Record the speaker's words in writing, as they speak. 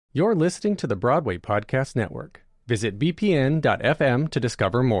You're listening to the Broadway Podcast Network. Visit bpn.fm to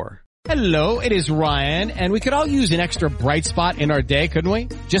discover more. Hello, it is Ryan, and we could all use an extra bright spot in our day, couldn't we?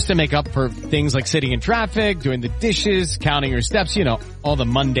 Just to make up for things like sitting in traffic, doing the dishes, counting your steps, you know, all the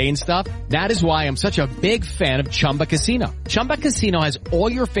mundane stuff. That is why I'm such a big fan of Chumba Casino. Chumba Casino has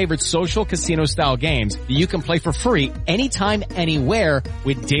all your favorite social casino-style games that you can play for free anytime, anywhere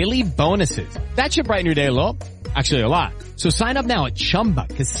with daily bonuses. That should brighten your day a little. Actually, a lot. So sign up now at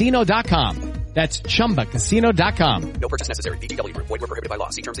ChumbaCasino.com. That's ChumbaCasino.com. No purchase necessary. VGW Group. Void where prohibited by law.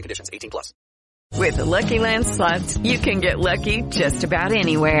 See terms and conditions. 18+. With the Lucky Land Slots, you can get lucky just about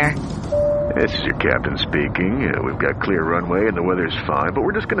anywhere. This is your captain speaking. We've got clear runway and the weather's fine, but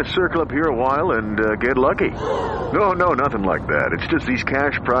we're just going to circle up here a while and get lucky. No, nothing like that. It's just these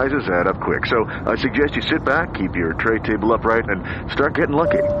cash prizes add up quick. So I suggest you sit back, keep your tray table upright, and start getting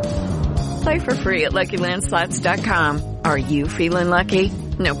lucky. Play for free at LuckyLandSlots.com. Are you feeling lucky?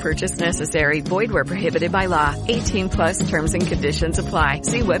 No purchase necessary. Void where prohibited by law. 18+ terms and conditions apply.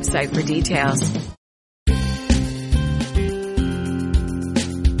 See website for details.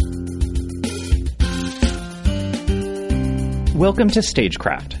 Welcome to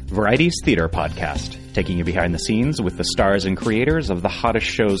Stagecraft, Variety's theater podcast, taking you behind the scenes with the stars and creators of the hottest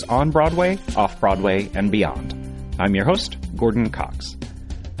shows on Broadway, off-Broadway, and beyond. I'm your host, Gordon Cox.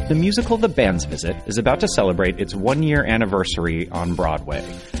 The musical The Band's Visit is about to celebrate its one-year anniversary on Broadway,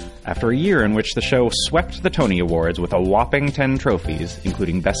 after a year in which the show swept the Tony Awards with a whopping 10 trophies,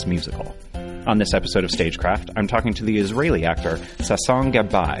 including Best Musical. On this episode of Stagecraft, I'm talking to the Israeli actor Sasson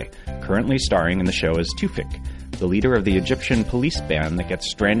Gabay, currently starring in the show as Tufik, the leader of the Egyptian police band that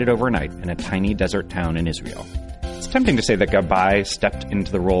gets stranded overnight in a tiny desert town in Israel. It's tempting to say that Gabay stepped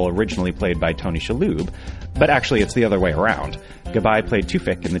into the role originally played by Tony Shalhoub, but actually it's the other way around. Gabay played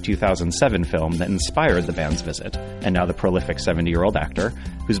Tufik in the 2007 film that inspired The Band's Visit, and now the prolific 70-year-old actor,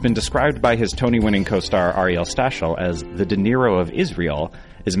 who's been described by his Tony-winning co-star Ariel Stachel as the De Niro of Israel,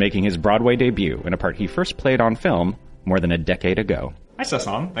 is making his Broadway debut in a part he first played on film more than a decade ago. Hi,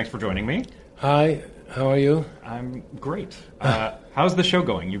 Sasson. Thanks for joining me. Hi. How are you? I'm great. How's the show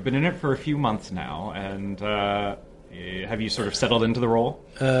going? You've been in it for a few months now, and have you sort of settled into the role?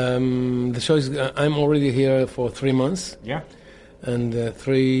 The show is... I'm already here for 3 months. Yeah. And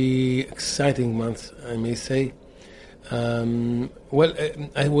 3 exciting months, I may say.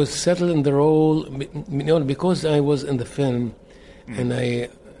 I was settled in the role, because I was in the film, and I,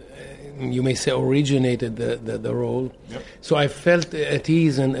 you may say, originated the role. Yep. So I felt at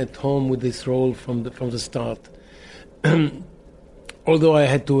ease and at home with this role from the start. Although I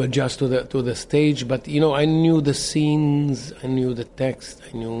had to adjust to the stage, but I knew the scenes, I knew the text,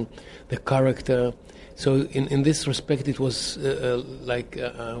 I knew the character. So in this respect, it was like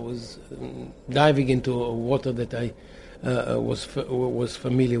I was diving into a water that I was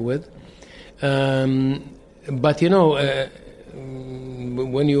familiar with. But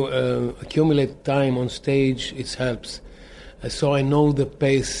when you accumulate time on stage, it helps. So I know the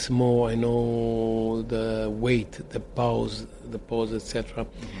pace more. I know the weight, the pause, etc.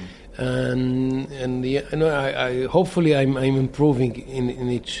 Mm-hmm. I hopefully I'm improving in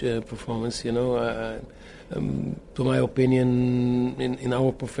each performance. To my opinion, in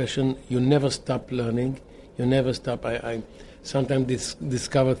our profession, you never stop learning. You never stop. I sometimes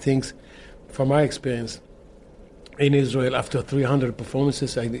discover things from my experience. In Israel, after 300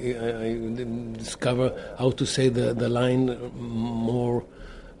 performances, I discover how to say the line more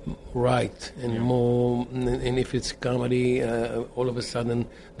right and more. And if it's comedy, all of a sudden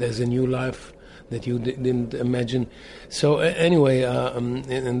there's a new life that you didn't imagine. So anyway,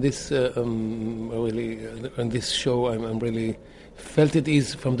 in this really, in this show, I'm really felt it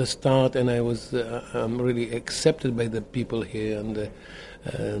is from the start, and I'm really accepted by the people here and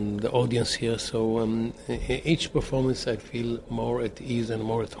the audience here. So each performance I feel more at ease and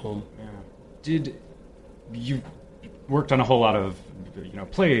more at home. Yeah. Did you worked on a whole lot of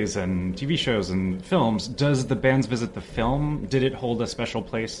plays and TV shows and films? Does The Band's Visit, the film, did it hold a special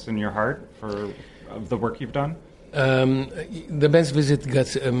place in your heart of the work you've done? The Band's Visit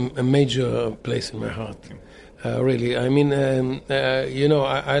got a major place in my heart. Really, I mean,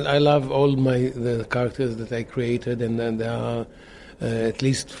 I love all the characters that I created, and then there are at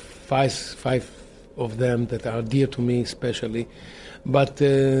least five of them that are dear to me, especially. But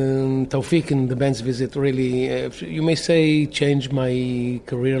Tawfik in The Band's Visit really, you may say, changed my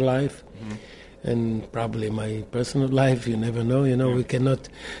career life. Mm-hmm. And probably my personal life. You never know. We cannot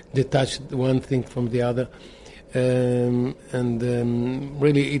detach one thing from the other.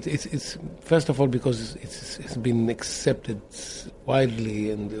 Really, it's first of all because it's been accepted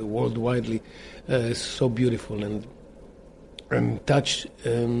widely and worldwidely, so beautiful. And touch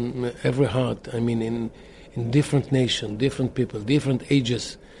every heart. I mean, in different nations, different people, different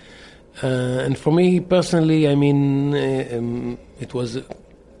ages. And for me personally, I mean, it was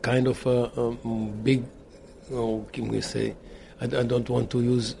kind of a big, can we say, I don't want to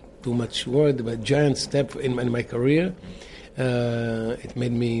use too much word, but giant step in my career. It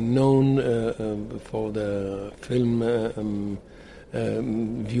made me known for the film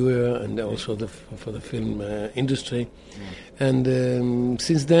viewer and also for the film industry. And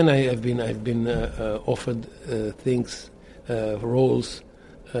since then, I've been offered things, roles,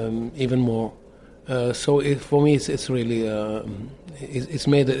 even more. So for me, it's really it's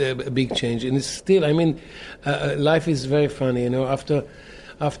made a big change, and it's still. I mean, life is very funny, you know. After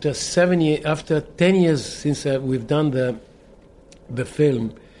 10 years since we've done the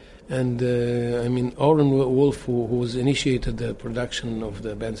film, and I mean, Oren Wolf, who was initiated the production of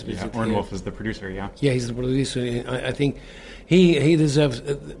the band's visit. Oren Wolf is the producer. Yeah, he's the producer. I think he deserves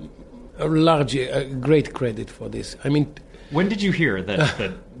a great credit for this. I mean, when did you hear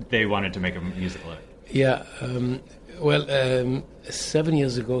that they wanted to make a musical? Yeah, 7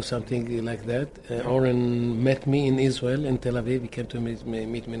 years ago, something like that. Oren met me in Israel, in Tel Aviv. He came to meet me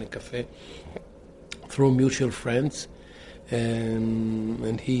in a cafe through mutual friends.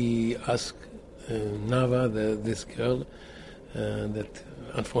 And he asked Nava, this girl that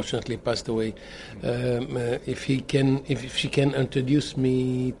unfortunately passed away, if she can introduce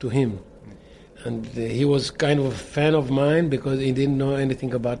me to him. And he was kind of a fan of mine because he didn't know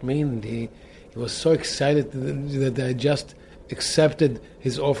anything about me, and he was so excited that I just accepted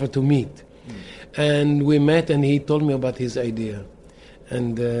his offer to meet. And we met, and he told me about his idea.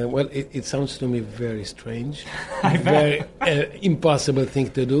 And, it sounds to me very strange, very impossible thing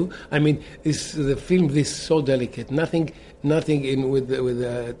to do. I mean, the film is so delicate. Nothing in with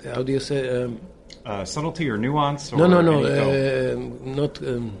how do you say? Subtlety or nuance? Or no, not.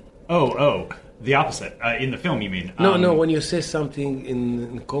 The opposite. In the film, you mean? No, when you say something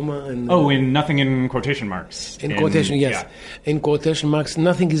in comma and... in nothing in quotation marks. In quotation, yes. Yeah. In quotation marks,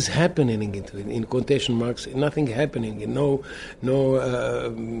 nothing is happening into it. In quotation marks, nothing happening. No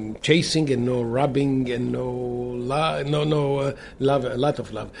chasing and no rubbing and no love, a lot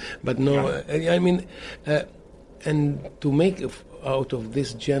of love. But no, yeah. I mean, and to make out of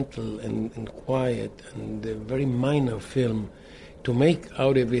this gentle and quiet and very minor film, to make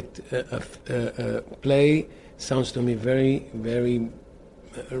out of it a play sounds to me very, very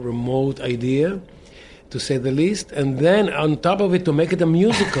remote idea, to say the least. And then on top of it, to make it a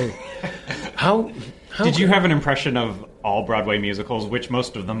musical. How did you have an impression of all Broadway musicals, which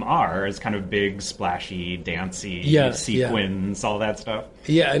most of them are, as kind of big, splashy, dancey, sequins, all that stuff?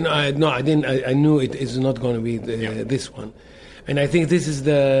 Yeah, I didn't. I knew it is not going to be this one. And I think this is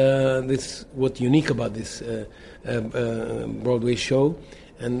what's unique about this Broadway show,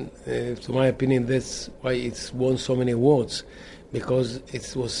 and to my opinion, that's why it's won so many awards, because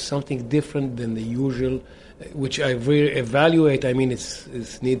it was something different than the usual, which I really evaluate. I mean,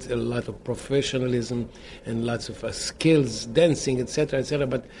 it needs a lot of professionalism and lots of skills, dancing, etc., etc.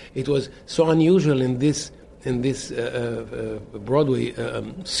 But it was so unusual in this Broadway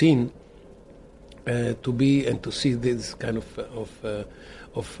scene. To be and to see this kind of a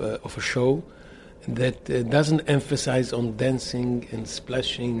show that doesn't emphasize on dancing and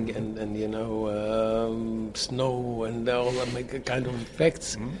splashing and snow and all that kind of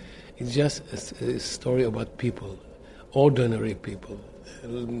effects. Mm-hmm. It's just a story about people, ordinary people,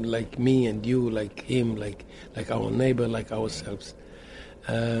 like me and you, like him, like our neighbor, like ourselves.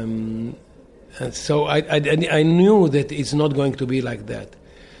 And so I knew that it's not going to be like that.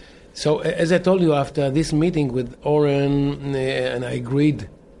 So, as I told you, after this meeting with Oren, and I agreed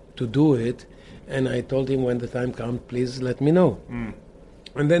to do it, and I told him when the time comes, please let me know. Mm.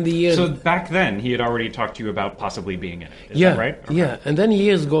 And then the years... So back then, he had already talked to you about possibly being in it, is that right? Okay. Yeah, and then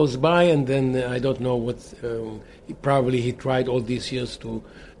years goes by, and then I don't know what... probably he tried all these years to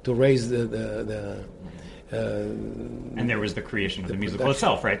raise the and there was the creation of the musical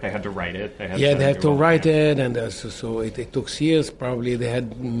itself, right? They had to write it. They had to write it, and so it took years. Probably they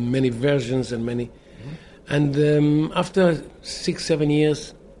had many versions and many. Mm-hmm. And after 6-7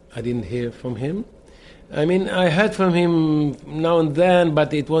 years, I didn't hear from him. I mean, I heard from him now and then,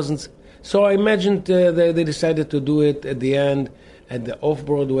 but it wasn't. So I imagined they decided to do it at the end at the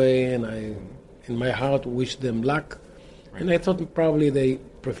Off-Broadway, and I, in my heart, wished them luck. Right. And I thought probably they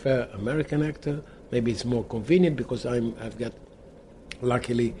prefer American actor. Maybe it's more convenient because I've got,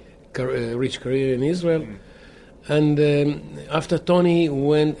 luckily, a rich career in Israel. And after Tony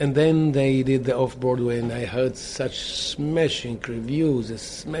went, and then they did the Off-Broadway, and I heard such smashing reviews,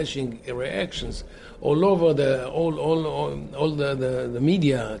 smashing reactions all over all the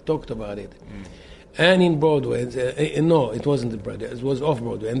media talked about it. And in Broadway, no, it wasn't the Broadway, it was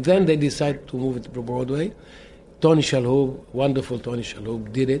Off-Broadway. And then they decided to move it to Broadway. Tony Shalhoub, wonderful Tony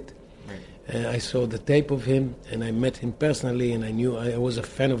Shalhoub, did it. I saw the tape of him, and I met him personally, and I was a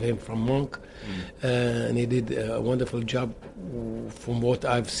fan of him from Monk, and he did a wonderful job from what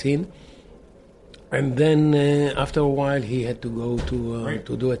I've seen. And then after a while, he had to go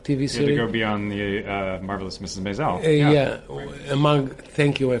to do a TV series. You had to go beyond the Marvelous Mrs. Maisel.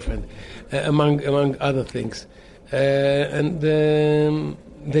 Thank you, my friend. Among other things, and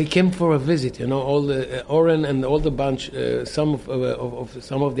they came for a visit. All the Oren and all the bunch, some of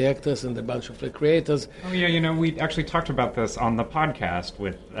the actors and a bunch of the creators. Oh yeah, we actually talked about this on the podcast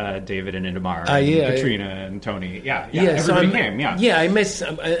with David and Itamar, Katrina and Tony. Everybody came. Yeah, I met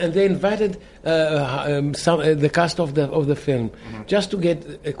some, and they invited the cast of the film just to get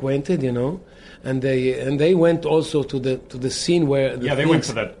acquainted. And they went also to the scene where they went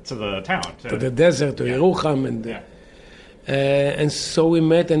to the town, to the desert, to Yerucham, and so we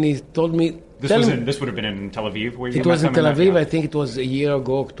met, and he told me. This would have been in Tel Aviv. Where it was in Tel Aviv. I think it was a year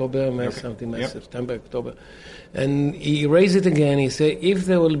ago, October, September, October. And he raised it again. He said, if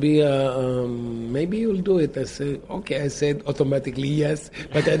there will be maybe you'll do it. I said, okay. I said automatically yes,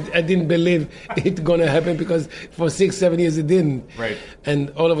 but I didn't believe it going to happen because for 6-7 years it didn't. Right. And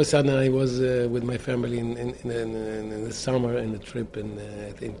all of a sudden I was with my family in the summer in a trip, and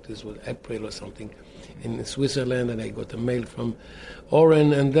I think this was April or something, in Switzerland, and I got a mail from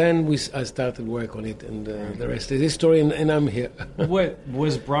Oren, and then I started work on it, and the rest is history, and I'm here. What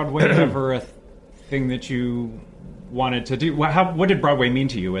was Broadway ever a thing that you wanted to do? What did Broadway mean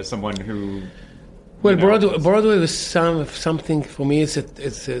to you as someone who? Well, Broadway was something for me. It's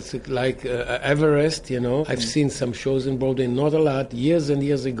like Everest. I've seen some shows in Broadway, not a lot, years and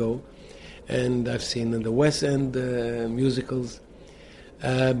years ago, and I've seen in the West End musicals,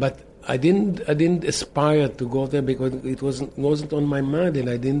 but I didn't aspire to go there because it wasn't on my mind, and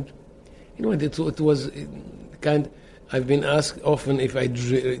I didn't. It was kind. I've been asked often if I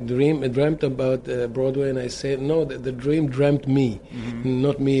dreamt about Broadway, and I say no. The dream dreamt me,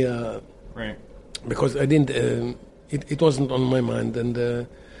 not me. Right. Because I didn't. It wasn't on my mind, and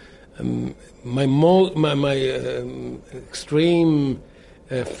my extreme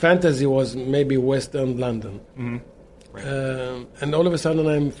fantasy was maybe West End London. Mm-hmm. Right. And all of a sudden,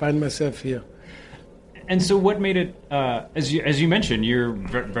 I find myself here. And so, what made it? As you mentioned, you're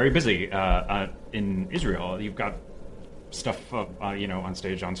very busy in Israel. You've got stuff, on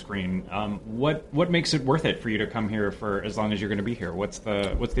stage, on screen. What makes it worth it for you to come here for as long as you're going to be here? What's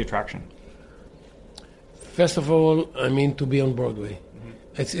the attraction? First of all, to be on Broadway.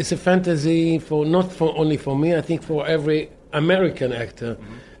 Mm-hmm. It's a fantasy not only for me. I think for every American actor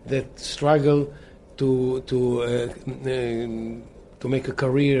that struggle to make a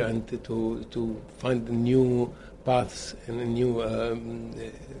career and to find new paths and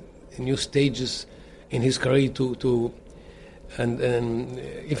new stages in his career and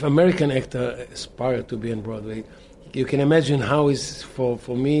if American actor aspire to be on Broadway, you can imagine how it's for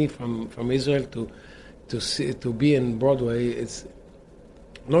me from Israel to be in Broadway. It's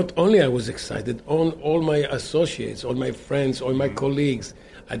not only I was excited, all my associates, all my friends, all my colleagues.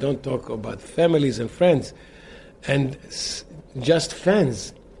 I don't talk about families and friends, and just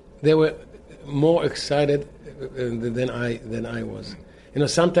fans. They were more excited than I was.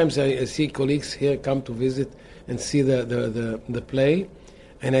 Sometimes I see colleagues here come to visit and see the play,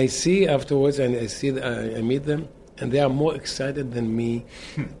 and I see afterwards, and I meet them, and they are more excited than me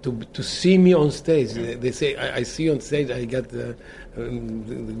to see me on stage. They say, I see you on stage, I got the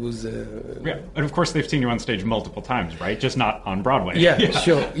yeah, and of course they've seen you on stage multiple times, right? Just not on Broadway. Yeah.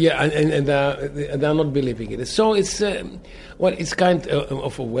 Sure. Yeah, and they're not believing it. So it's it's kind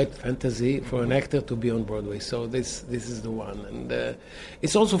of a wet fantasy for an actor to be on Broadway. So this is the one, and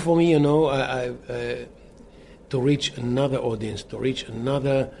it's also for me, to reach another audience, to reach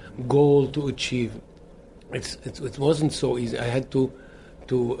another goal to achieve. It wasn't so easy. I had to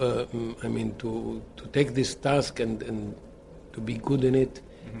take this task and to be good in it,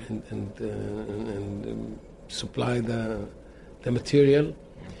 and supply the material,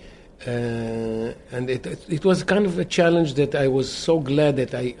 and it was kind of a challenge that I was so glad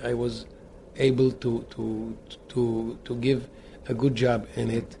that I was able to give a good job in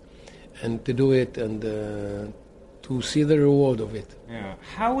it, and to do it, and to to see the reward of it. Yeah.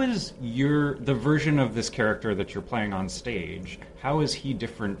 How is the version of this character that you're playing on stage? How is he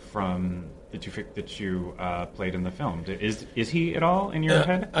different from the Tawfiq that you played in the film? Is he at all in your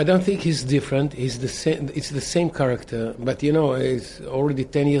head? I don't think he's different. He's the same. It's the same character, but it's already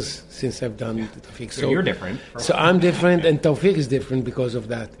 10 years since I've done Tawfiq. So you're different. So I'm different, and Tawfiq is different because of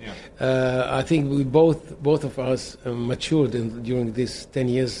that. Yeah. I think we both of us matured during these 10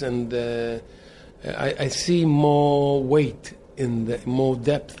 years, and I see more weight more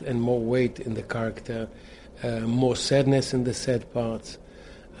depth and more weight in the character, more sadness in the sad parts,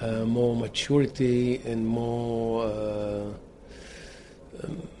 more maturity and more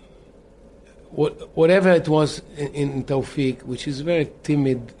whatever it was in Tawfiq, which is a very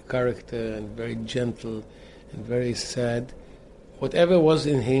timid character and very gentle and very sad. Whatever was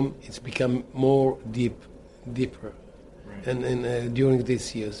in him, it's become more deeper. And during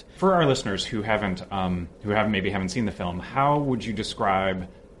these years, for our listeners who haven't seen the film, how would you describe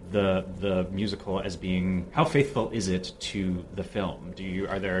the musical as being? How faithful is it to the film?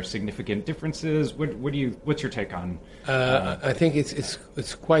 Are there significant differences? What's your take on? I think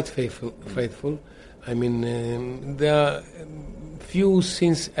it's quite faithful. I mean, there are few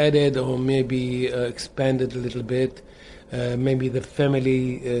scenes added or maybe expanded a little bit. Maybe the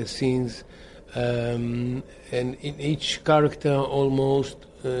family scenes. And in each character almost,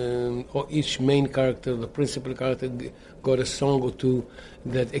 or each main character, the principal character, got a song or two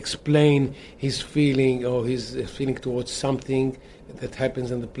that explain his feeling or his feeling towards something that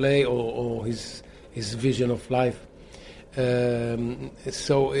happens in the play or his vision of life.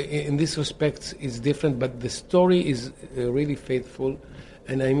 So in this respect it's different, but the story is really faithful.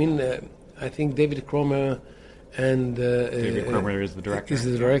 And I mean, I think David Cromer and David Cromer is the director. Is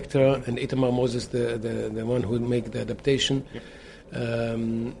the director, and Itamar Moses the one who make the adaptation. Yep.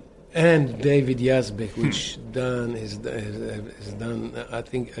 And David Yazbek, which has done, I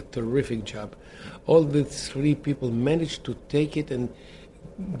think, a terrific job. All the three people managed to take it and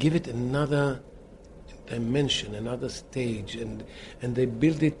give it another dimension, another stage, and they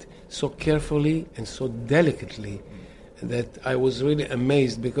built it so carefully and so delicately that I was really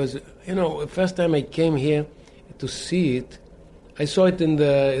amazed, because the first time I came here to see it, I saw it in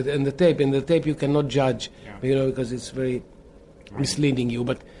the tape. In the tape you cannot judge, because it's very misleading you.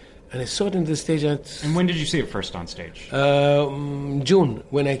 And I saw it in the stage. And when did you see it first on stage? June,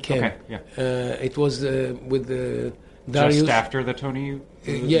 when I came. Okay, yeah. It was with Darius. Just after the Tony?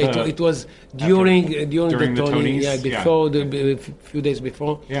 It was during the Tony. Tonys? Yeah, before a few days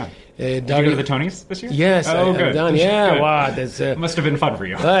before. Yeah. Did you go to the Tonys this year? Yes, I've done. Yeah, good. Wow, that's must have been fun for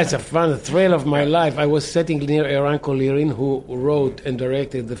you. It's a fun thrill of my life. I was sitting near Eran Kolirin, who wrote and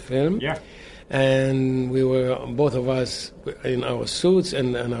directed the film. Yeah. And we were, both of us, in our suits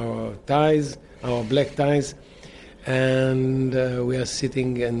and our ties, our black ties, and we are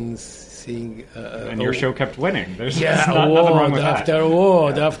sitting and seeing. And your show kept winning. There's nothing wrong with after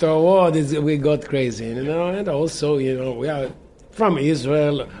that. After award, we got crazy, and also, we are from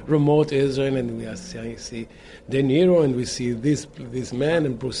Israel, remote Israel, and we are see De Niro, and we see this man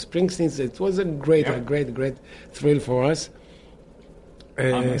and Bruce Springsteen. It was a great thrill for us.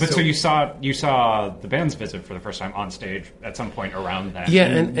 So you saw the band's visit for the first time on stage at some point around that. Yeah,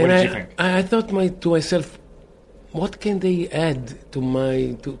 and what did you think? I thought to myself, what can they add to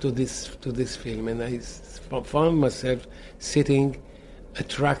this film? And I found myself sitting,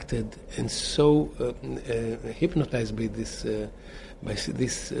 attracted and so hypnotized by this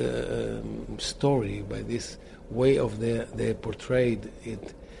story, by this way of they portrayed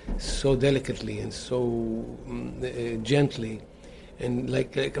it so delicately and so gently. And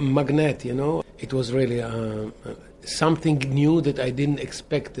like a magnet, it was really something new that I didn't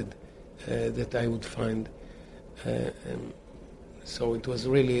expect that I would find. So it was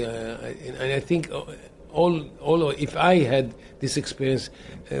really, and I think if I had this experience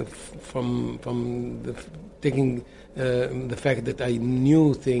from taking the fact that I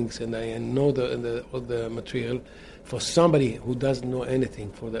knew things and I know all the material, for somebody who doesn't know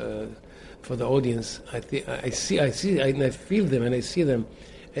anything, for the audience, I see, and I feel them, and I see them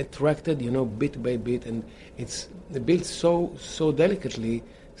attracted, bit by bit, and it's built so delicately.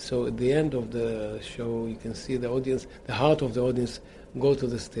 So at the end of the show, you can see the audience, the heart of the audience, go to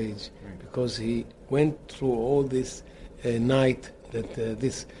the stage, because he went through all this night that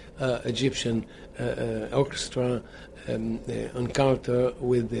this Egyptian orchestra encountered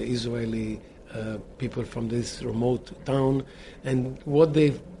with the Israeli people from this remote town, and what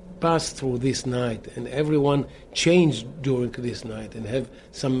they passed through this night, and everyone changed during this night and have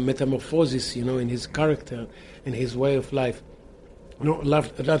some metamorphosis, in his character and his way of life.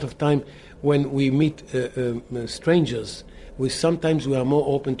 a lot of time when we meet strangers, sometimes we are more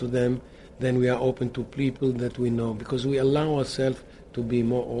open to them than we are open to people that we know, because we allow ourselves to be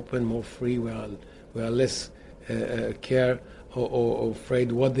more open, more free. We are less care or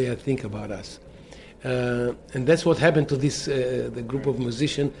afraid what they think about us. And that's what happened to this the group of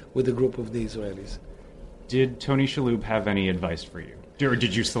musicians with the group of the Israelis. Did Tony Shalhoub have any advice for you? Or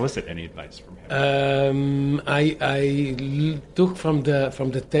did you solicit any advice from him? I took from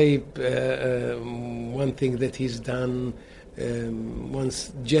the tape one thing that he's done,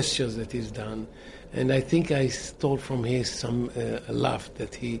 gestures that he's done, and I think I stole from his some a laugh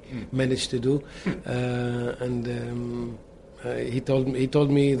that he managed to do, and he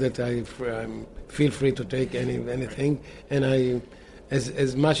told me that I feel free to take anything, and I,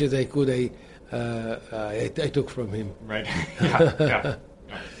 as much as I could, I took from him. Right. Yeah.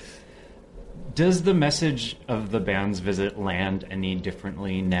 Does the message of the band's visit land any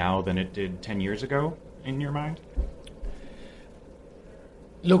differently now than it did 10 years ago, in your mind?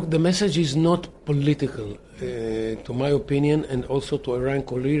 Look, the message is not political, to my opinion, and also to Eran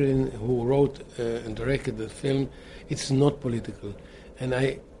Kolirin, who wrote and directed the film. It's not political. And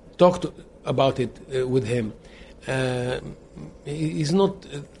I talked about it with him. He's not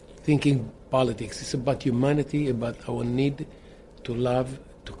thinking politics. It's about humanity, about our need to love,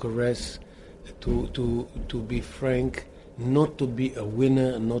 to caress, to be frank, not to be a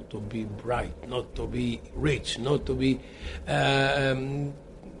winner, not to be bright, not to be rich, not to be...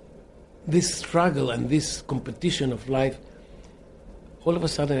 this struggle and this competition of life, all of a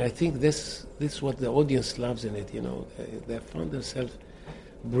sudden I think this is what the audience loves in it, you know. They found themselves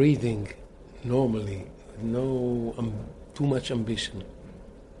breathing normally, no too much ambition.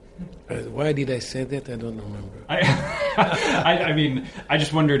 Why did I say that? I don't remember. I mean, I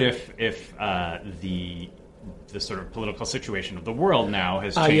just wondered if the sort of political situation of the world now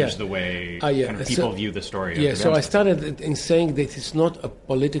has changed the way kind of people view the story. Yeah, so I started in saying that it's not a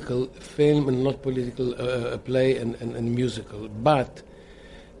political film and not political play and musical, but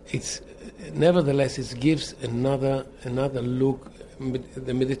it's nevertheless it gives another look.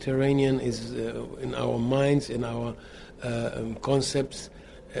 The Mediterranean is in our minds, in our concepts.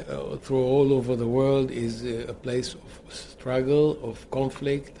 Through all over the world is a place of struggle, of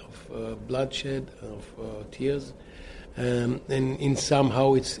conflict, of bloodshed, of tears, and in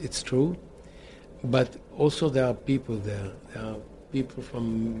somehow it's true. But also there are people there. There are people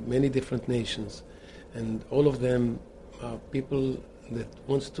from many different nations, and all of them are people that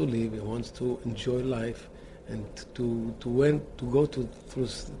wants to live and wants to enjoy life, and to go through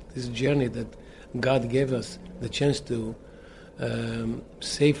this journey that God gave us the chance to.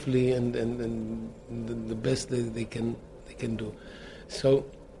 Safely and the best that they can do. So,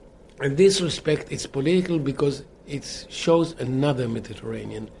 in this respect, it's political because it shows another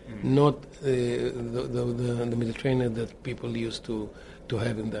Mediterranean, not the Mediterranean that people used to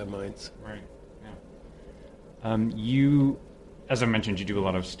have in their minds. Right. Yeah. You, as I mentioned, you do a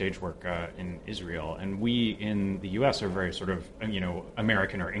lot of stage work in Israel, and we in the U.S. are very sort of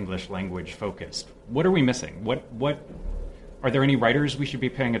American or English language focused. What are we missing? What are there any writers we should be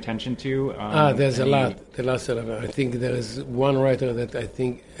paying attention to? There's a lot. I think there is one writer that I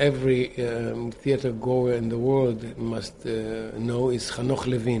think every theater goer in the world must know is Hanoch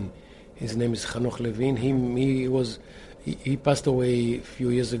Levin. His name is Hanoch Levin. He passed away a few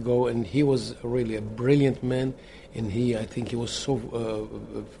years ago, and he was really a brilliant man. And I think he was so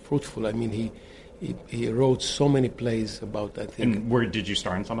fruitful. I mean, he wrote so many plays about, I think. And did you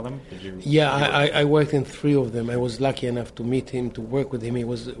star in some of them? Yeah, I worked in 3 of them. I was lucky enough to meet him, to work with him. He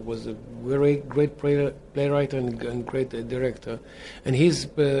was a very great playwright and great director. And he's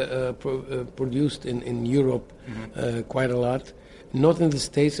produced in Europe quite a lot. Not in the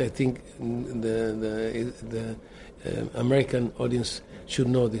States. I think the American audience should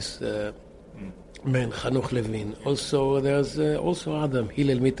know this man, Hanoch Levin. Also, there's also other,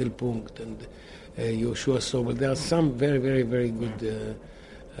 Hillel Mittelpunkt and Yoshua Sobel. There are some very, very, very good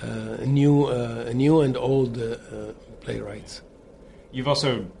new and old playwrights. You've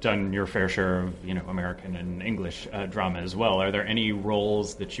also done your fair share of American and English drama as well. Are there any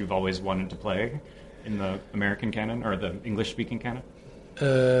roles that you've always wanted to play in the American canon or the English-speaking canon?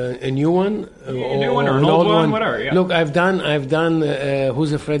 A new one, a new one or an old one, whatever. Yeah. Look, I've done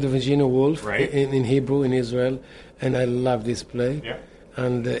Who's Afraid of Virginia Woolf in Hebrew in Israel, and I love this play. Yeah.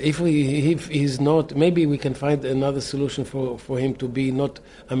 And if he's not, maybe we can find another solution for him to be not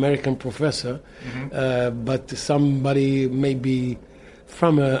American professor, but somebody maybe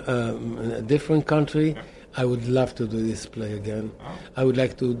from a different country. Yeah. I would love to do this play again. Oh.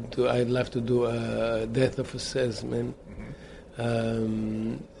 I'd love to do Death of a Salesman.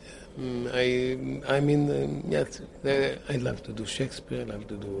 Yes, I love to do Shakespeare. I love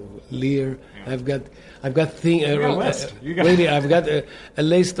to do Lear. Yeah. I've got things. Really, I've got a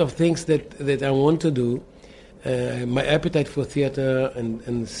list of things that I want to do. My appetite for theater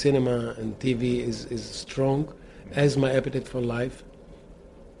and cinema and TV is strong, as my appetite for life.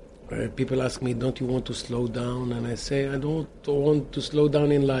 People ask me, "Don't you want to slow down?" And I say, "I don't want to slow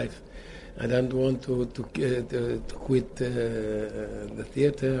down in life. I don't want to quit the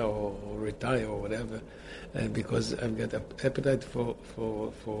theater or retire or whatever, because I've got an appetite for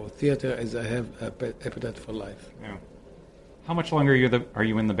theater as I have an appetite for life." Yeah. How much longer are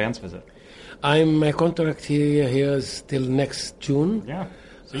you in the Band's Visit? My contract here is till next June. Yeah.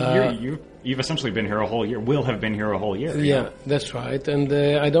 So you've essentially been here a whole year. Will have been here a whole year. Yeah, that's right. And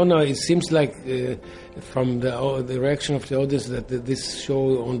I don't know. It seems like from the reaction of the audience that this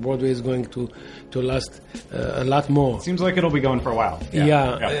show on Broadway is going to last a lot more. It seems like it'll be going for a while.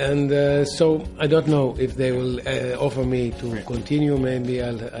 Yeah. And so I don't know if they will offer me to continue. Maybe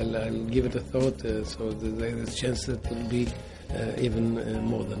I'll give it a thought. So there's a chance that it will be even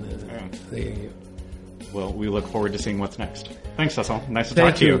more than a year. Well, we look forward to seeing what's next. Thanks, Cecil. Nice to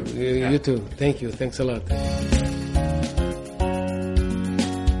talk to you. You too. Thank you. Thanks a lot.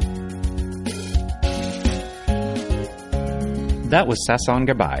 That was Sasson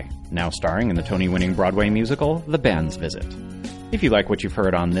Gabay, now starring in the Tony-winning Broadway musical, The Band's Visit. If you like what you've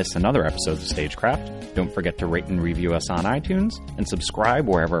heard on this and other episodes of Stagecraft, don't forget to rate and review us on iTunes and subscribe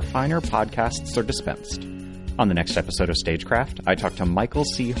wherever finer podcasts are dispensed. On the next episode of Stagecraft, I talk to Michael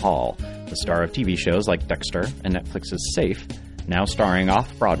C. Hall, the star of TV shows like Dexter and Netflix's Safe, now starring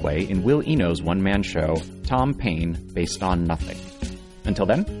off-Broadway in Will Eno's one-man show, Tom Paine, Based on Nothing. Until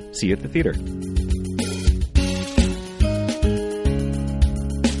then, see you at the theater.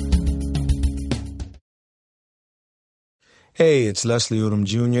 Hey, it's Leslie Odom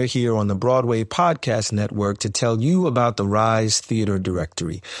Jr. here on the Broadway Podcast Network to tell you about the Rise Theater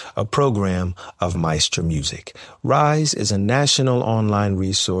Directory, a program of Maestro Music. Rise is a national online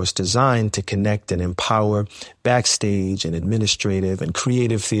resource designed to connect and empower backstage and administrative and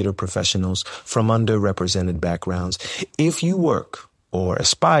creative theater professionals from underrepresented backgrounds. If you work or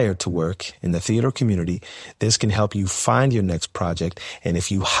aspire to work in the theater community, this can help you find your next project. And if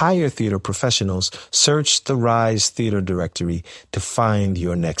you hire theater professionals, search the Rise Theater Directory to find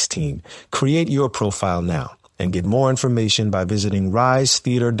your next team. Create your profile now and get more information by visiting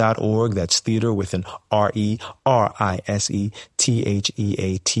risetheater.org. That's theater with an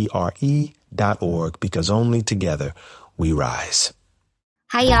RERISETHEATRE.org, because only together we rise.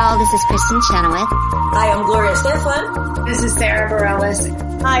 Hi, y'all. This is Kristen Chenoweth. Hi, I'm Gloria Estefan. This is Sarah Bareilles.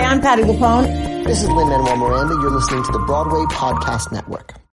 Hi, I'm Patti LuPone. This is Lin-Manuel Miranda. You're listening to the Broadway Podcast Network.